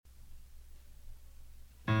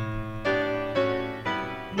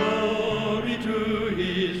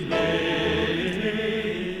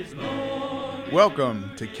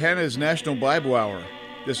Welcome to Canada's National Bible Hour.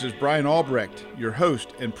 This is Brian Albrecht, your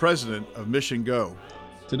host and president of Mission Go.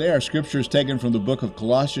 Today our scripture is taken from the book of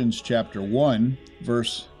Colossians chapter 1,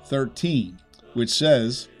 verse 13, which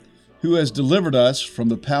says, "Who has delivered us from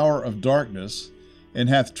the power of darkness and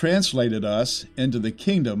hath translated us into the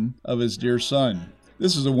kingdom of his dear Son."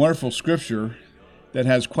 This is a wonderful scripture that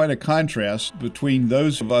has quite a contrast between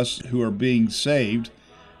those of us who are being saved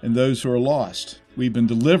and those who are lost. We've been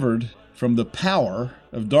delivered from the power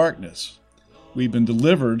of darkness. We've been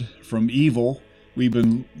delivered from evil. We've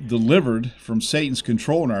been delivered from Satan's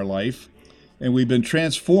control in our life. And we've been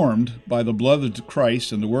transformed by the blood of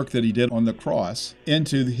Christ and the work that he did on the cross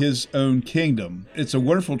into his own kingdom. It's a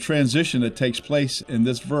wonderful transition that takes place in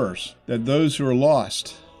this verse, that those who are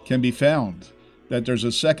lost can be found, that there's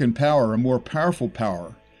a second power, a more powerful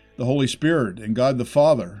power, the Holy Spirit and God the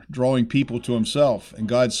Father drawing people to himself, and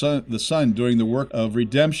God the Son doing the work of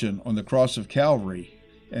redemption on the cross of Calvary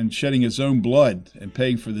and shedding his own blood and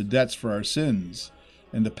paying for the debts for our sins,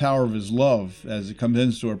 and the power of his love as it comes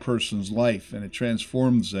into a person's life and it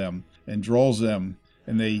transforms them and draws them,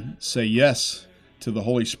 and they say yes to the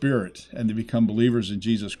Holy Spirit and they become believers in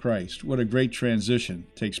Jesus Christ. What a great transition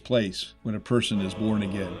takes place when a person is born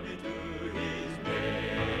again.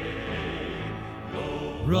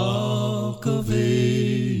 Rock of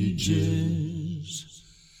ages,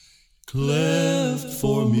 cleft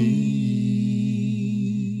for me,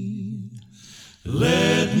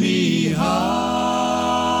 let me hide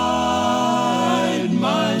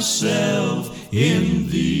myself in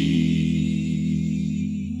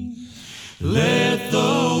thee. Let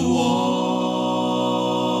the water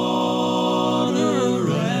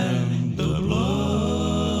and the blood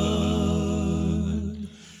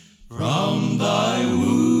from thy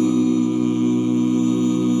wounded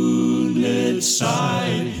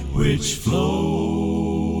side which flowed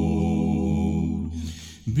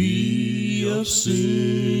be of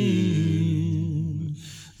sin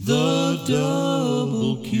the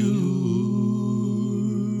double cure,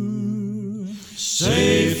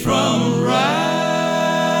 safe from wrath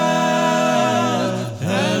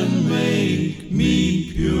and make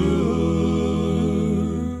me pure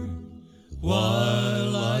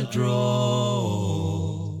while I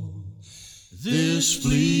draw this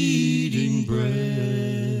fleeting breath.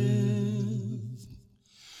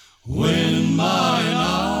 When mine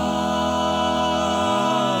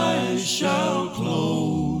eyes shall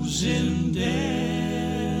close in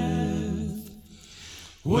death,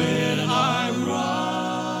 when I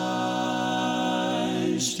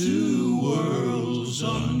rise to worlds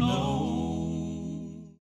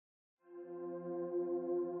unknown.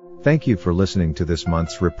 Thank you for listening to this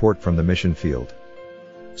month's report from the mission field.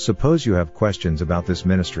 Suppose you have questions about this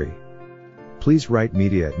ministry. Please write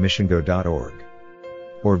media@missiongo.org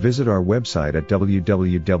or visit our website at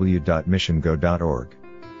www.missiongo.org.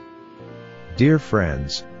 Dear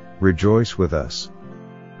friends, rejoice with us.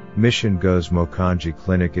 Mission Go's Mokanji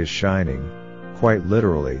Clinic is shining, quite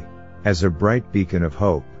literally, as a bright beacon of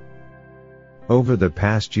hope. Over the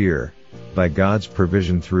past year, by God's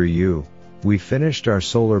provision through you, we finished our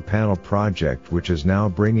solar panel project, which is now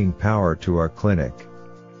bringing power to our clinic.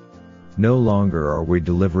 No longer are we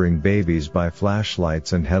delivering babies by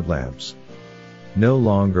flashlights and headlamps. No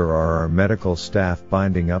longer are our medical staff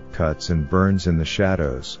binding up cuts and burns in the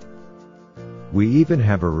shadows. We even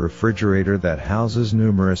have a refrigerator that houses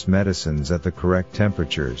numerous medicines at the correct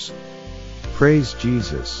temperatures. Praise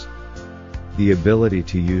Jesus! The ability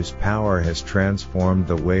to use power has transformed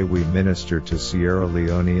the way we minister to Sierra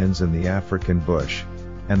Leoneans in the African bush,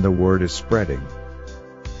 and the word is spreading.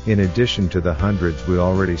 In addition to the hundreds we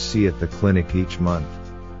already see at the clinic each month,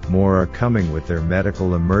 more are coming with their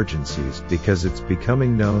medical emergencies because it's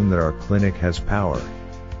becoming known that our clinic has power.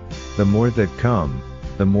 The more that come,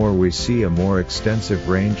 the more we see a more extensive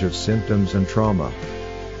range of symptoms and trauma.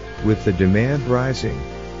 With the demand rising,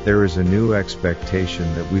 there is a new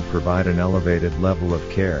expectation that we provide an elevated level of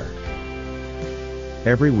care.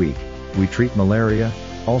 Every week, we treat malaria,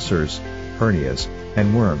 ulcers, hernias,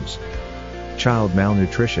 and worms. Child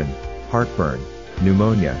malnutrition, heartburn,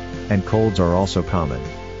 pneumonia, and colds are also common.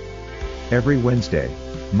 Every Wednesday,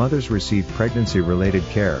 mothers receive pregnancy-related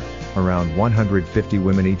care, around 150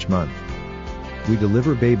 women each month. We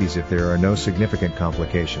deliver babies if there are no significant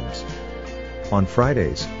complications. On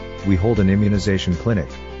Fridays, we hold an immunization clinic.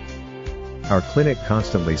 Our clinic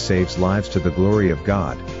constantly saves lives to the glory of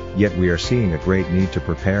God, yet we are seeing a great need to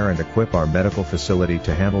prepare and equip our medical facility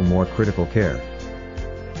to handle more critical care.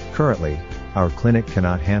 Currently, our clinic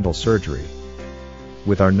cannot handle surgery.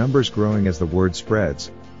 With our numbers growing as the word spreads,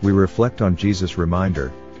 we reflect on Jesus'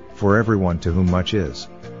 reminder, "For everyone to whom much is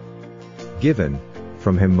Given,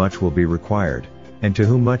 from him much will be required, and to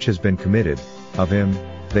whom much has been committed, of him,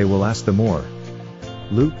 they will ask the more.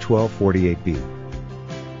 Luke 12:48b.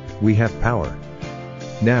 We have power.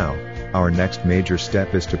 Now, our next major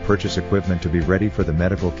step is to purchase equipment to be ready for the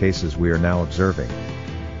medical cases we are now observing.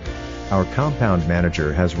 Our compound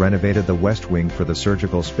manager has renovated the west wing for the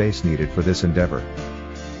surgical space needed for this endeavor.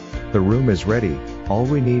 The room is ready, all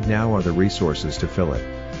we need now are the resources to fill it.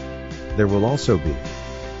 There will also be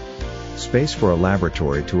space for a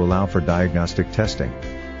laboratory to allow for diagnostic testing.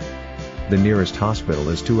 The nearest hospital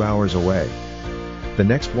is 2 hours away. The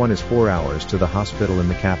next one is 4 hours to the hospital in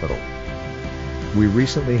the capital. We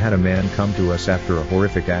recently had a man come to us after a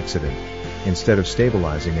horrific accident. Instead of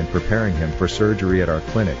stabilizing and preparing him for surgery at our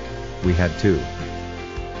clinic, we had to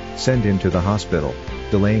send him to the hospital,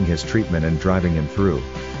 delaying his treatment and driving him through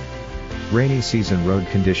rainy season road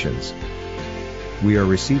conditions. We are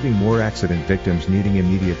receiving more accident victims needing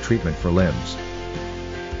immediate treatment for limbs.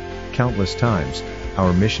 Countless times,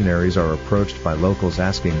 our missionaries are approached by locals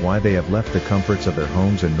asking why they have left the comforts of their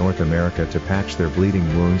homes in North America to patch their bleeding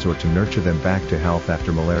wounds or to nurture them back to health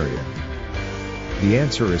after malaria. The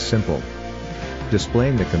answer is simple.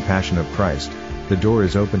 Displaying the compassion of Christ, the door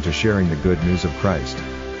is open to sharing the good news of Christ.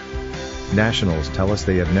 Nationals tell us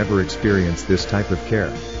they have never experienced this type of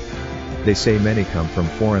care. They say many come from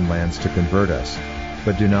foreign lands to convert us,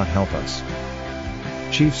 but do not help us.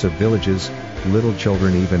 Chiefs of villages, little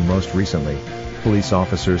children, even most recently, police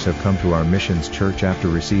officers have come to our missions church after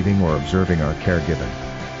receiving or observing our care given.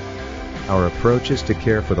 Our approach is to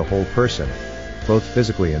care for the whole person, both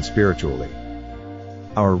physically and spiritually.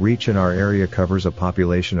 Our reach in our area covers a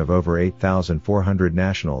population of over 8,400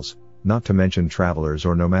 nationals, not to mention travelers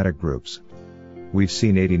or nomadic groups. We've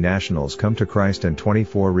seen 80 nationals come to Christ and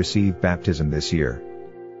 24 receive baptism this year.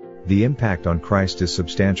 The impact on Christ is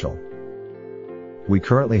substantial. We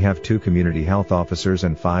currently have 2 community health officers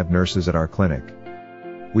and 5 nurses at our clinic.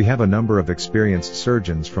 We have a number of experienced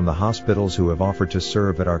surgeons from the hospitals who have offered to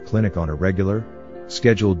serve at our clinic on a regular,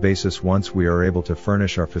 scheduled basis once we are able to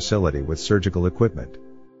furnish our facility with surgical equipment.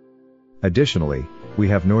 Additionally, we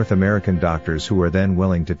have North American doctors who are then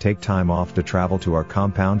willing to take time off to travel to our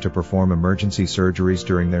compound to perform emergency surgeries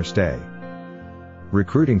during their stay.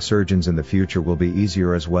 Recruiting surgeons in the future will be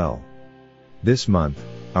easier as well. This month,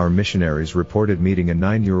 our missionaries reported meeting a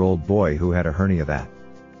 9-year-old boy who had a hernia that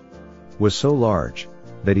was so large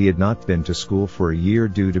that he had not been to school for a year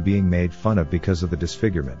due to being made fun of because of the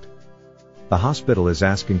disfigurement. The hospital is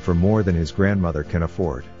asking for more than his grandmother can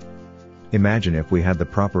afford. Imagine if we had the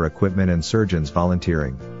proper equipment and surgeons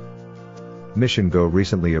volunteering. Mission Go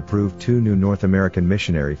recently approved 2 new North American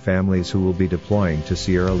missionary families who will be deploying to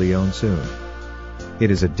Sierra Leone soon.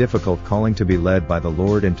 It is a difficult calling to be led by the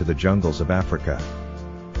Lord into the jungles of Africa.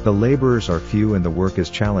 The laborers are few and the work is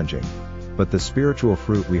challenging, but the spiritual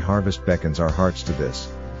fruit we harvest beckons our hearts to this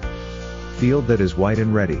field that is white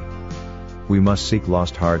and ready. We must seek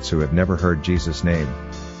lost hearts who have never heard Jesus' name.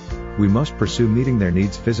 We must pursue meeting their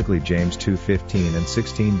needs physically, James 2:15 and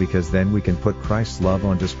 16, because then we can put Christ's love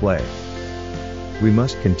on display. We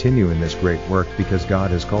must continue in this great work because God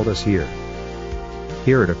has called us here.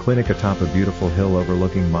 Here at a clinic atop a beautiful hill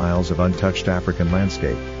overlooking miles of untouched African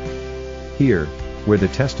landscape. Here, where the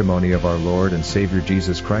testimony of our Lord and Savior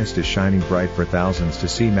Jesus Christ is shining bright for thousands to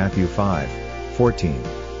see, Matthew 5:14.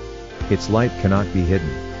 Its light cannot be hidden.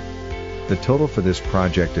 The total for this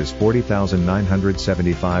project is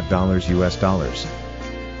 $40,975 US.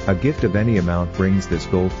 A gift of any amount brings this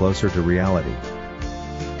goal closer to reality.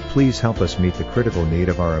 Please help us meet the critical need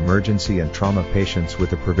of our emergency and trauma patients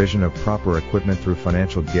with the provision of proper equipment through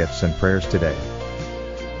financial gifts and prayers today.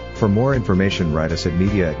 For more information, write us at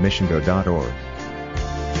media@missiongo.org.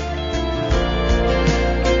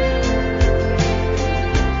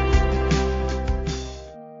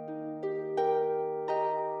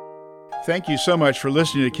 Thank you so much for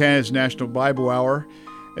listening to Canada's National Bible Hour.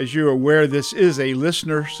 As you're aware, this is a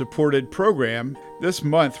listener-supported program. This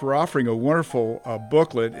month, we're offering a wonderful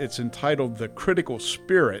booklet. It's entitled The Critical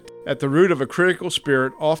Spirit. At the root of a critical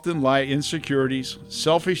spirit often lie insecurities,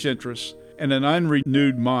 selfish interests, and an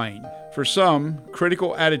unrenewed mind. For some,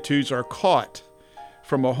 critical attitudes are caught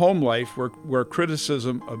from a home life where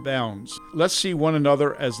criticism abounds. Let's see one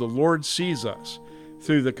another as the Lord sees us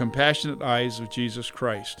through the compassionate eyes of Jesus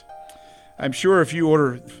Christ. I'm sure if you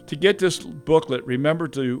order to get this booklet, remember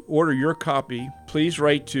to order your copy. Please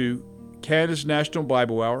write to Canada's National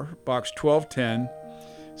Bible Hour, Box 1210,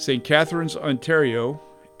 St. Catharines, Ontario,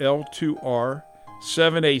 L2R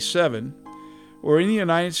 7A7, or in the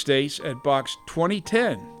United States at Box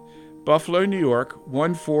 2010, Buffalo, New York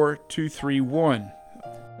 14231.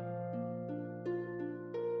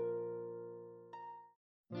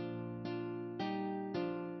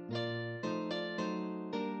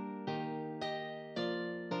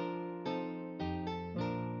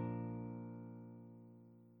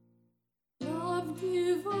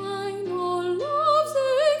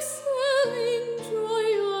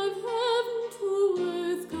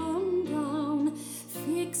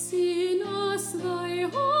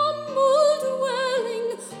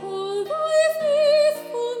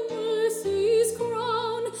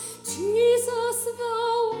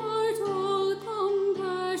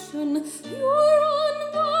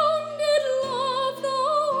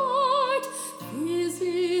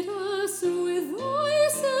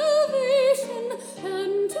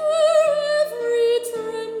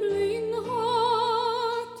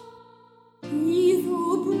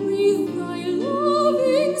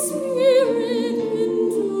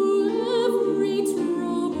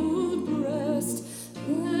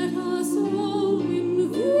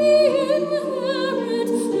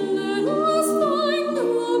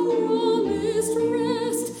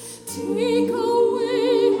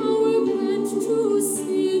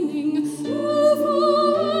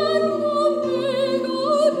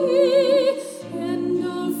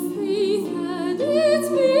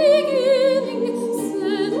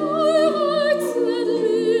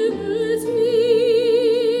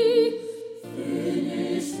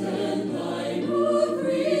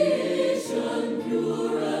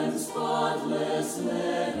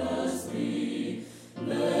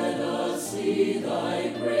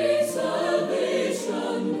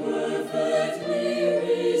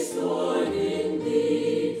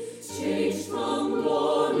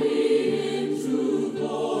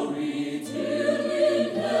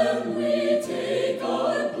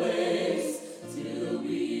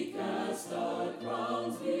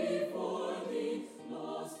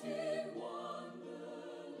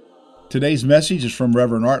 Today's message is from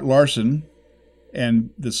Reverend Art Larson, and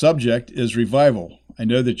the subject is revival. I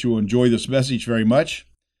know that you will enjoy this message very much.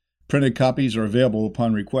 Printed copies are available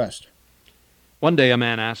upon request. One day a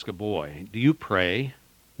man asked a boy, "Do you pray?"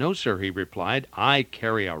 "No, sir," he replied, "I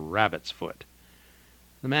carry a rabbit's foot."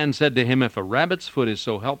 The man said to him, "If a rabbit's foot is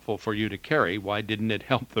so helpful for you to carry, why didn't it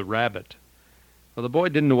help the rabbit?" Well, the boy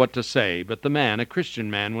didn't know what to say, but the man, a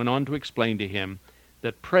Christian man, went on to explain to him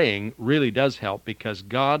that praying really does help because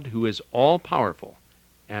God, who is all-powerful,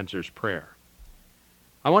 answers prayer.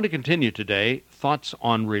 I want to continue today, thoughts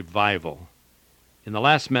on revival. In the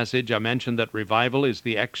last message, I mentioned that revival is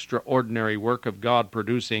the extraordinary work of God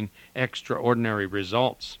producing extraordinary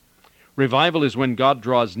results. Revival is when God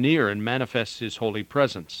draws near and manifests His holy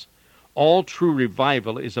presence. All true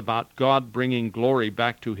revival is about God bringing glory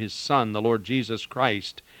back to His Son, the Lord Jesus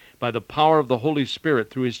Christ, by the power of the Holy Spirit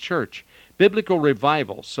through His church. Biblical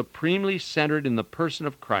revival supremely centered in the person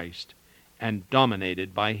of Christ and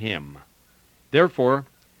dominated by Him. Therefore,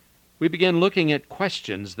 we begin looking at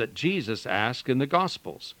questions that Jesus asked in the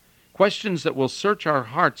Gospels, questions that will search our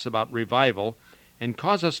hearts about revival and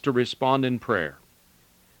cause us to respond in prayer.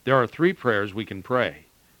 There are three prayers we can pray.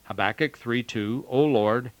 Habakkuk 3:2, "O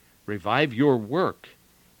Lord, revive your work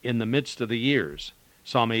in the midst of the years."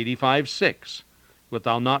 Psalm 85:6, "Wilt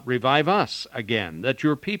thou not revive us again, that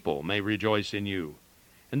your people may rejoice in you?"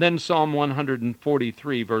 And then Psalm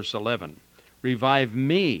 143, verse 11, "Revive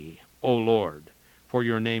me, O Lord, for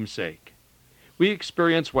your name's sake." We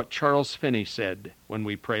experience what Charles Finney said when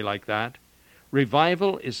we pray like that.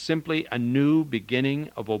 Revival is simply a new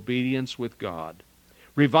beginning of obedience with God.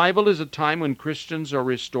 Revival is a time when Christians are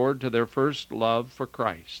restored to their first love for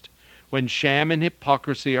Christ, when sham and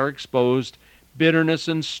hypocrisy are exposed, bitterness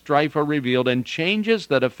and strife are revealed, and changes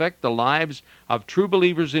that affect the lives of true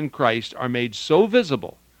believers in Christ are made so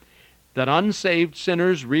visible that unsaved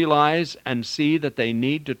sinners realize and see that they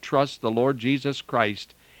need to trust the Lord Jesus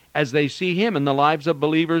Christ as they see Him in the lives of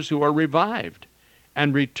believers who are revived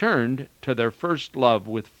and returned to their first love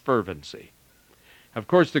with fervency. Of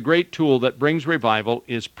course, the great tool that brings revival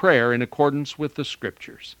is prayer in accordance with the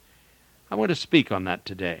Scriptures. I want to speak on that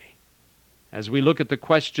today. As we look at the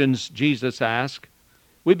questions Jesus asked,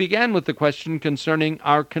 we began with the question concerning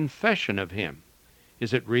our confession of Him.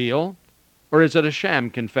 Is it real, or is it a sham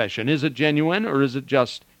confession? Is it genuine, or is it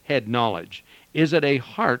just head knowledge? Is it a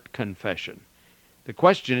heart confession? The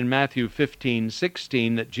question in Matthew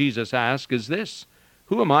 15:16 that Jesus asked is this: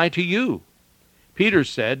 "Who am I to you?" Peter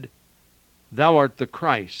said, "Thou art the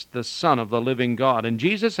Christ, the Son of the living God." And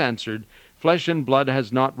Jesus answered, "Flesh and blood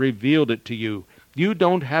has not revealed it to you." You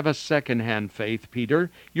don't have a second-hand faith,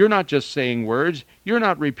 Peter. You're not just saying words. You're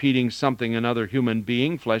not repeating something another human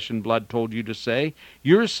being, flesh and blood, told you to say.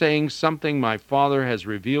 You're saying something my Father has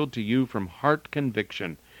revealed to you from heart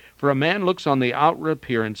conviction. For a man looks on the outward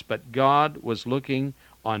appearance, but God was looking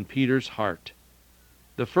on Peter's heart.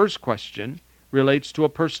 The first question relates to a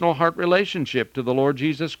personal heart relationship to the Lord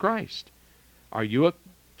Jesus Christ. Are you a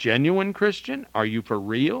genuine Christian? Are you for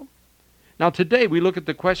real? Now today we look at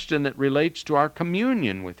the question that relates to our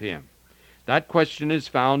communion with Him. That question is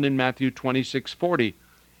found in Matthew 26:40.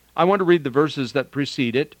 I want to read the verses that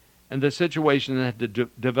precede it and the situation that had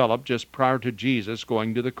developed just prior to Jesus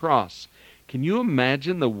going to the cross. Can you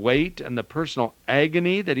imagine the weight and the personal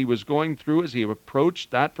agony that He was going through as He approached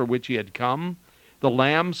that for which He had come? The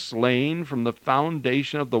Lamb slain from the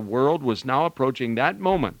foundation of the world was now approaching that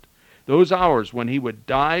moment, those hours when He would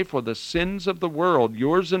die for the sins of the world,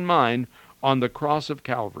 yours and mine, on the cross of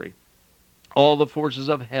Calvary. All the forces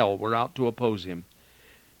of hell were out to oppose Him.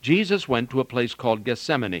 Jesus went to a place called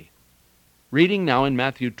Gethsemane. Reading now in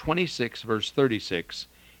Matthew 26, verse 36,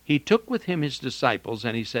 He took with Him His disciples,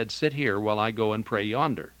 and He said, "Sit here while I go and pray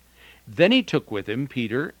yonder." Then He took with Him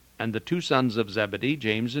Peter and the two sons of Zebedee,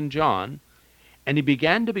 James and John, and He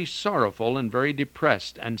began to be sorrowful and very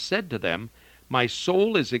depressed, and said to them, "My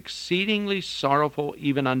soul is exceedingly sorrowful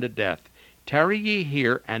even unto death. Tarry ye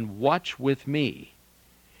here, and watch with me."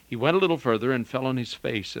 He went a little further, and fell on His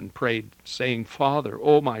face, and prayed, saying, "Father,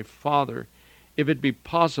 O my Father, if it be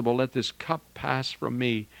possible, let this cup pass from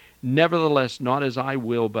me. Nevertheless, not as I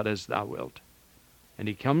will, but as Thou wilt." And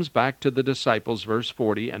He comes back to the disciples, verse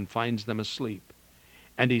 40, and finds them asleep.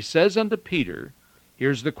 And He says unto Peter,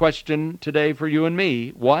 here's the question today for you and me,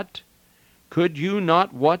 what? Could you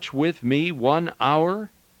not watch with me 1 hour?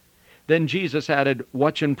 Then Jesus added,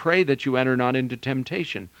 "Watch and pray that you enter not into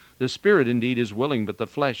temptation. The spirit indeed is willing, but the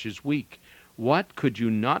flesh is weak." What? Could you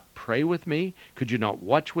not pray with me? Could you not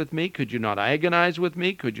watch with me? Could you not agonize with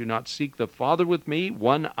me? Could you not seek the Father with me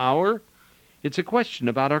 1 hour? It's a question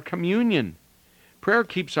about our communion. Prayer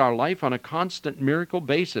keeps our life on a constant miracle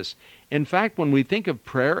basis. In fact, when we think of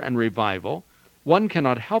prayer and revival, one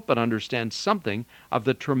cannot help but understand something of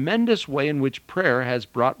the tremendous way in which prayer has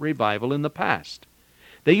brought revival in the past.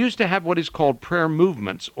 They used to have what is called prayer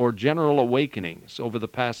movements or general awakenings over the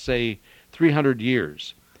past, say, 300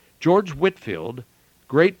 years. George Whitefield,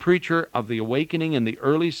 great preacher of the awakening in the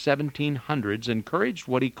early 1700s, encouraged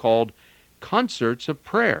what he called concerts of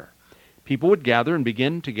prayer. People would gather and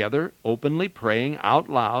begin together, openly praying out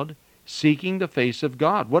loud, seeking the face of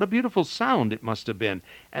God. What a beautiful sound it must have been.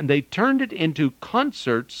 And they turned it into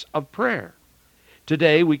concerts of prayer.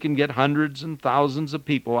 Today we can get hundreds and thousands of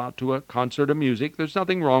people out to a concert of music. There's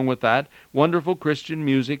nothing wrong with that. Wonderful Christian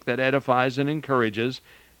music that edifies and encourages.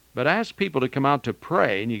 But ask people to come out to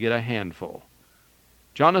pray and you get a handful.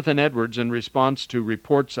 Jonathan Edwards, in response to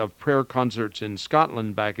reports of prayer concerts in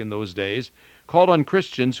Scotland back in those days, called on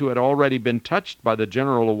Christians who had already been touched by the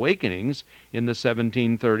general awakenings in the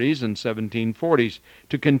 1730s and 1740s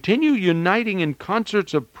to continue uniting in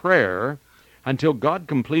concerts of prayer until God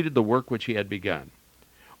completed the work which he had begun.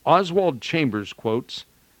 Oswald Chambers quotes,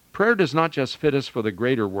 "Prayer does not just fit us for the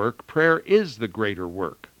greater work, prayer is the greater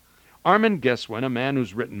work." Armand Geswin, a man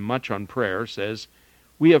who's written much on prayer, says,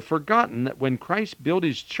 "We have forgotten that when Christ built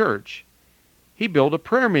his church, he built a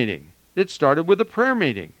prayer meeting. It started with a prayer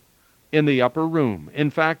meeting in the upper room." In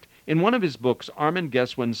fact, in one of his books, Armand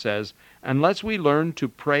Geswin says, "Unless we learn to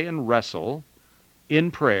pray and wrestle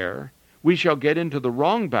in prayer, we shall get into the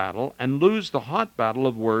wrong battle and lose the hot battle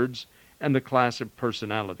of words and the class of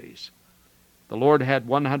personalities." The Lord had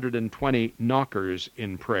 120 knockers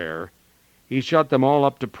in prayer. He shut them all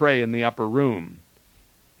up to pray in the upper room.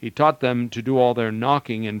 He taught them to do all their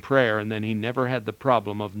knocking in prayer, and then he never had the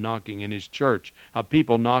problem of knocking in his church, of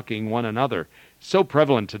people knocking one another. So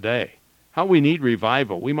prevalent today. How we need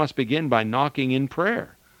revival. We must begin by knocking in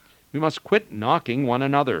prayer. We must quit knocking one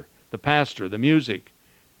another, the pastor, the music,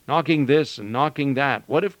 knocking this and knocking that.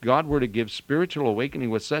 What if God were to give spiritual awakening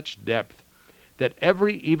with such depth that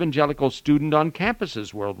every evangelical student on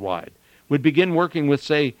campuses worldwide would begin working with,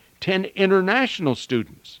 say, 10 international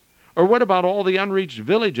students? Or what about all the unreached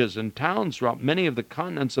villages and towns throughout many of the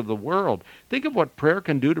continents of the world? Think of what prayer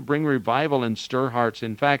can do to bring revival and stir hearts.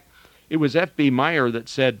 In fact, it was F.B. Meyer that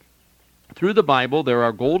said, "Through the Bible there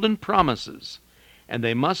are golden promises, and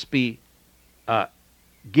they must be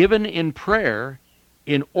given in prayer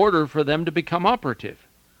in order for them to become operative."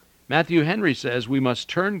 Matthew Henry says we must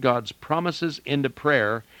turn God's promises into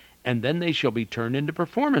prayer, and then they shall be turned into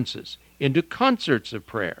performances, into concerts of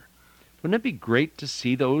prayer. Wouldn't it be great to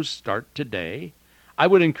see those start today? I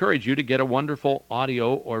would encourage you to get a wonderful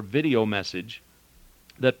audio or video message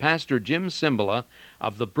that Pastor Jim Cymbala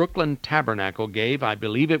of the Brooklyn Tabernacle gave, I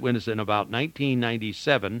believe it was in about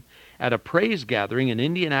 1997, at a praise gathering in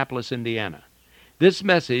Indianapolis, Indiana. This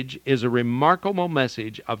message is a remarkable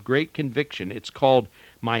message of great conviction. It's called,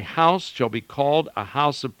 "My House Shall Be Called a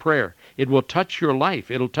House of Prayer." It will touch your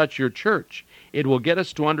life. It'll touch your church. It will get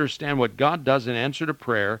us to understand what God does in answer to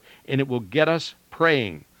prayer, and it will get us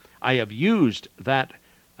praying. I have used that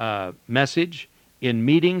message in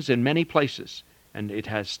meetings in many places, and it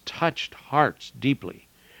has touched hearts deeply.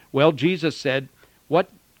 Well, Jesus said,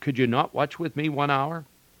 "What, could you not watch with me 1 hour?"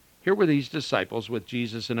 Here were these disciples with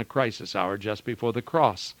Jesus in a crisis hour just before the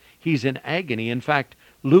cross. He's in agony. In fact,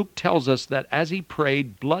 Luke tells us that as he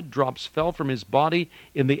prayed, blood drops fell from his body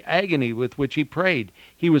in the agony with which he prayed.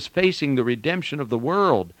 He was facing the redemption of the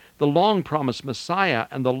world, the long-promised Messiah,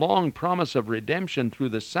 and the long promise of redemption through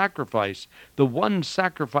the sacrifice, the one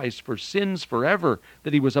sacrifice for sins forever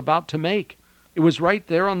that he was about to make. It was right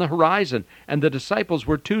there on the horizon, and the disciples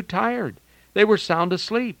were too tired. They were sound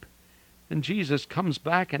asleep. And Jesus comes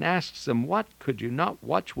back and asks them, "What, could you not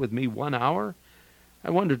watch with me 1 hour?" I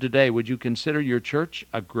wonder today, would you consider your church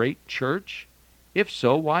a great church? If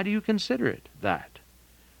so, why do you consider it that?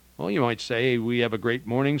 Well, you might say, we have a great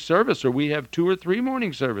morning service, or we have 2 or 3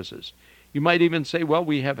 morning services. You might even say, well,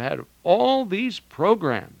 we have had all these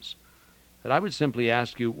programs. But I would simply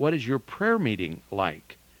ask you, what is your prayer meeting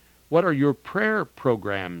like? What are your prayer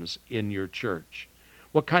programs in your church?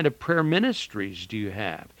 What kind of prayer ministries do you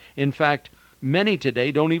have? In fact, many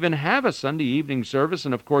today don't even have a Sunday evening service,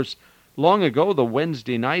 and of course, long ago, the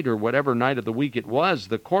Wednesday night or whatever night of the week it was,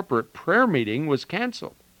 the corporate prayer meeting was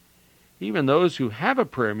canceled. Even those who have a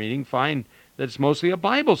prayer meeting find that it's mostly a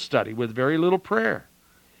Bible study with very little prayer.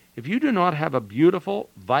 If you do not have a beautiful,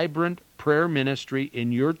 vibrant prayer ministry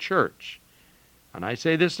in your church, and I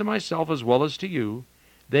say this to myself as well as to you,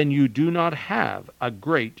 then you do not have a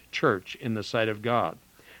great church in the sight of God.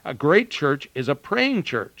 A great church is a praying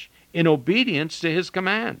church in obedience to His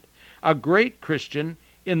command. A great Christian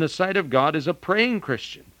in the sight of God is a praying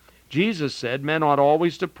Christian. Jesus said men ought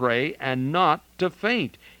always to pray and not to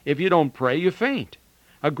faint. If you don't pray, you faint.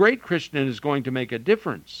 A great Christian is going to make a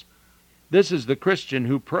difference. This is the Christian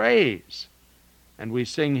who prays. And we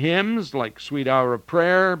sing hymns like Sweet Hour of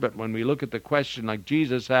Prayer, but when we look at the question like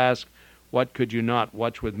Jesus asked, what could you not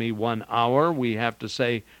watch with me 1 hour? We have to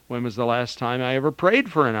say, when was the last time I ever prayed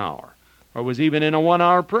for an hour? Or was even in a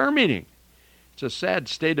 1-hour prayer meeting? It's a sad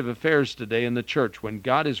state of affairs today in the church when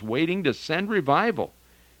God is waiting to send revival.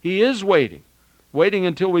 He is waiting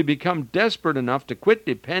until we become desperate enough to quit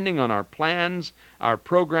depending on our plans, our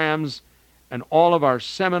programs, and all of our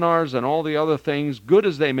seminars and all the other things, good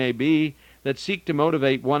as they may be, that seek to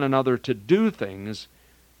motivate one another to do things.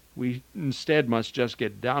 We instead must just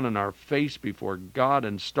get down on our face before God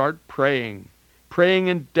and start praying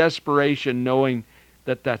in desperation, knowing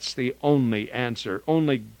that that's the only answer.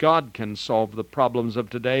 Only God can solve the problems of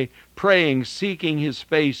today. Praying, seeking His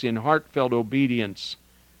face in heartfelt obedience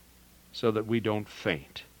so that we don't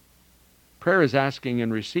faint. Prayer is asking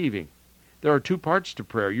and receiving. There are 2 parts to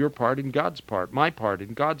prayer, your part and God's part, my part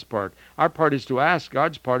and God's part. Our part is to ask,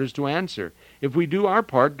 God's part is to answer. If we do our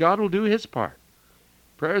part, God will do His part.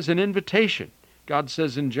 Prayer is an invitation. God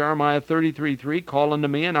says in Jeremiah 33:3, call unto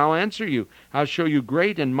me and I'll answer you. I'll show you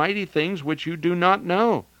great and mighty things which you do not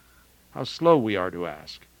know. How slow we are to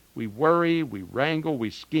ask. We worry, we wrangle, we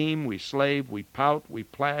scheme, we slave, we pout, we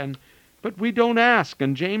plan, but we don't ask.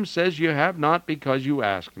 And James says you have not because you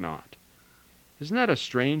ask not. Isn't that a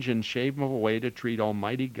strange and shameful way to treat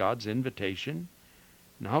Almighty God's invitation?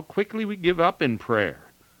 And how quickly we give up in prayer.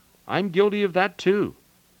 I'm guilty of that too.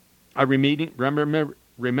 I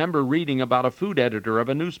remember reading about a food editor of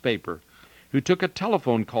a newspaper who took a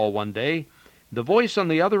telephone call one day. The voice on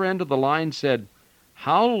the other end of the line said,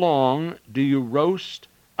 how long do you roast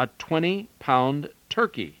a 20-pound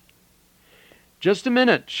turkey? Just a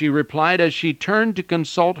minute, she replied as she turned to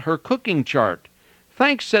consult her cooking chart.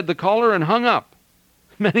 Thanks, said the caller, and hung up.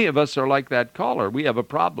 Many of us are like that caller. We have a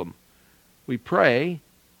problem. We pray,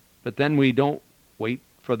 but then we don't wait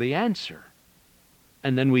for the answer.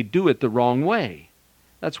 And then we do it the wrong way.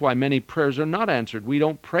 That's why many prayers are not answered. We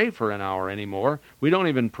don't pray for an hour anymore. We don't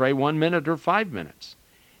even pray 1 minute or 5 minutes.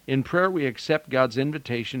 In prayer, we accept God's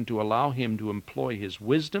invitation to allow Him to employ His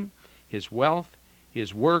wisdom, His wealth,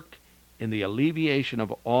 His work in the alleviation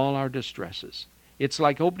of all our distresses. It's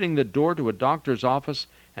like opening the door to a doctor's office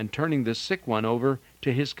and turning the sick one over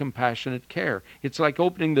to his compassionate care. It's like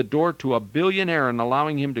opening the door to a billionaire and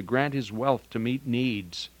allowing him to grant his wealth to meet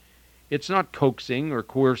needs. It's not coaxing or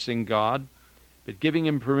coercing God, but giving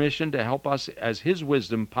Him permission to help us as His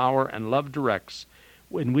wisdom, power, and love directs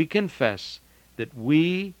when we confess that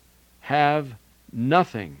we have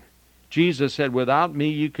nothing. Jesus said, without me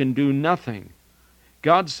you can do nothing.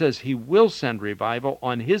 God says He will send revival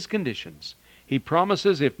on His conditions. He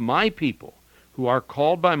promises if my people who are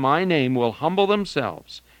called by my name will humble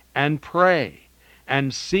themselves and pray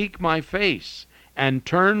and seek my face and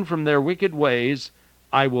turn from their wicked ways,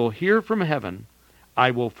 I will hear from heaven,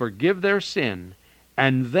 I will forgive their sin,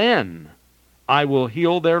 and then I will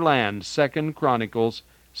heal their land. 2 Chronicles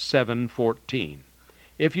 7:14.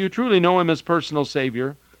 If you truly know Him as personal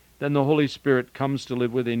Savior, then the Holy Spirit comes to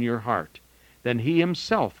live within your heart. Then He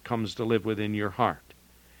Himself comes to live within your heart.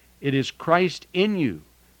 It is Christ in you,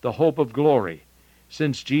 the hope of glory.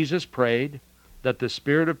 Since Jesus prayed that the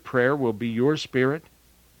spirit of prayer will be your spirit,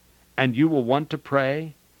 and you will want to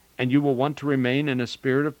pray, and you will want to remain in a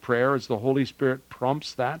spirit of prayer as the Holy Spirit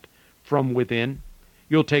prompts that from within,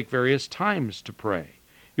 you'll take various times to pray.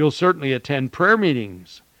 You'll certainly attend prayer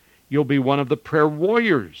meetings. You'll be one of the prayer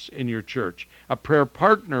warriors in your church, a prayer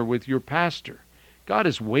partner with your pastor. God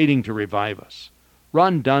is waiting to revive us.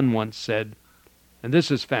 Ron Dunn once said, and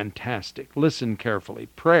this is fantastic, listen carefully,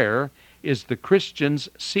 prayer is the Christian's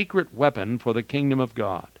secret weapon for the kingdom of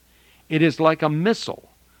God. It is like a missile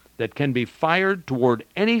that can be fired toward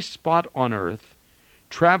any spot on earth,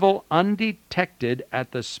 travel undetected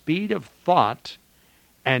at the speed of thought,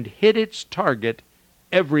 and hit its target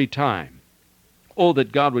every time. Oh,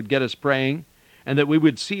 that God would get us praying, and that we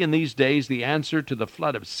would see in these days the answer to the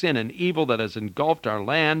flood of sin and evil that has engulfed our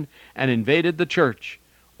land and invaded the church.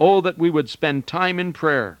 Oh, that we would spend time in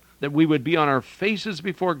prayer, that we would be on our faces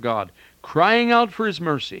before God, crying out for His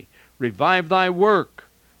mercy. Revive Thy work.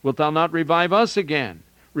 Wilt Thou not revive us again?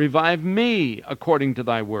 Revive me according to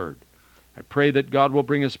Thy word. I pray that God will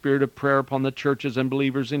bring a spirit of prayer upon the churches and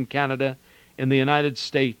believers in Canada, in the United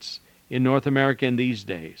States, in North America in these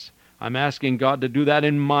days. I'm asking God to do that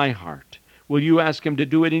in my heart. Will you ask Him to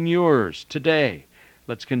do it in yours today?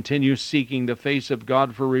 Let's continue seeking the face of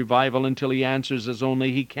God for revival until He answers as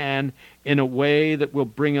only He can, in a way that will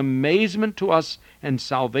bring amazement to us and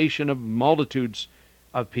salvation of multitudes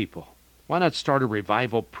of people. Why not start a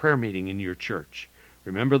revival prayer meeting in your church?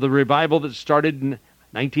 Remember the revival that started in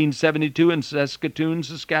 1972 in Saskatoon,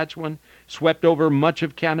 Saskatchewan, swept over much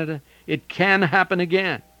of Canada? It can happen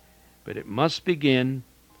again, but it must begin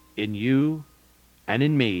in you and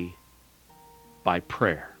in me by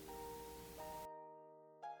prayer.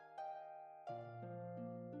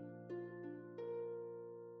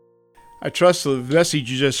 I trust the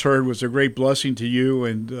message you just heard was a great blessing to you,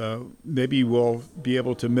 and maybe we'll be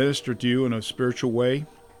able to minister to you in a spiritual way.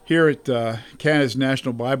 Here at Canada's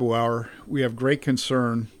National Bible Hour, we have great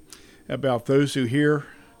concern about those who hear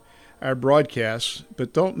our broadcasts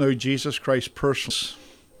but don't know Jesus Christ personally.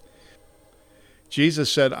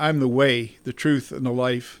 Jesus said, "I'm the way, the truth, and the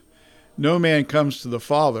life. No man comes to the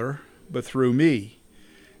Father but through me."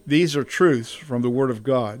 These are truths from the Word of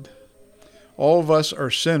God. All of us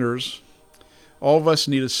are sinners. All of us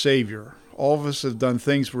need a Savior. All of us have done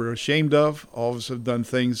things we're ashamed of. All of us have done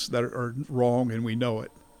things that are wrong, and we know it.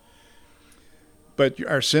 But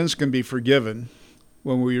our sins can be forgiven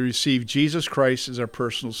when we receive Jesus Christ as our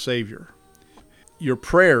personal Savior. Your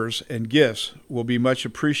prayers and gifts will be much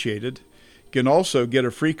appreciated. You can also get a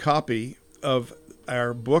free copy of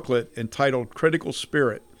our booklet entitled Critical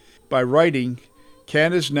Spirit by writing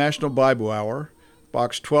Canada's National Bible Hour,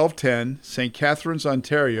 Box 1210, St. Catharines,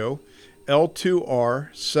 Ontario,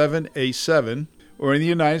 L2R 7A7, or in the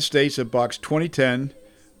United States at Box 2010,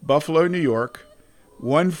 Buffalo, New York,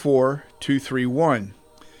 14231.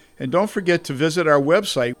 And don't forget to visit our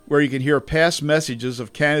website where you can hear past messages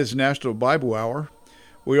of Canada's National Bible Hour.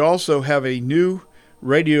 We also have a new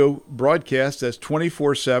radio broadcast that's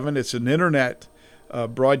 24/7. It's an internet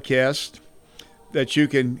broadcast that you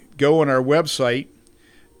can go on our website,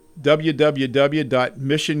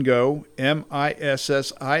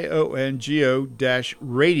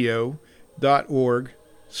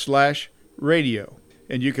 www.missiongo-radio.org/radio.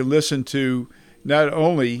 And you can listen to not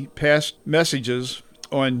only past messages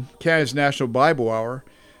on Canada's National Bible Hour,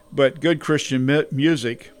 but good Christian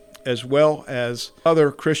music, as well as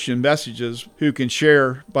other Christian messages who can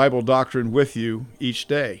share Bible doctrine with you each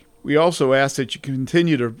day. We also ask that you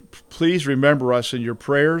continue to please remember us in your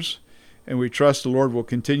prayers, and we trust the Lord will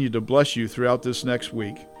continue to bless you throughout this next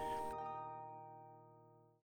week.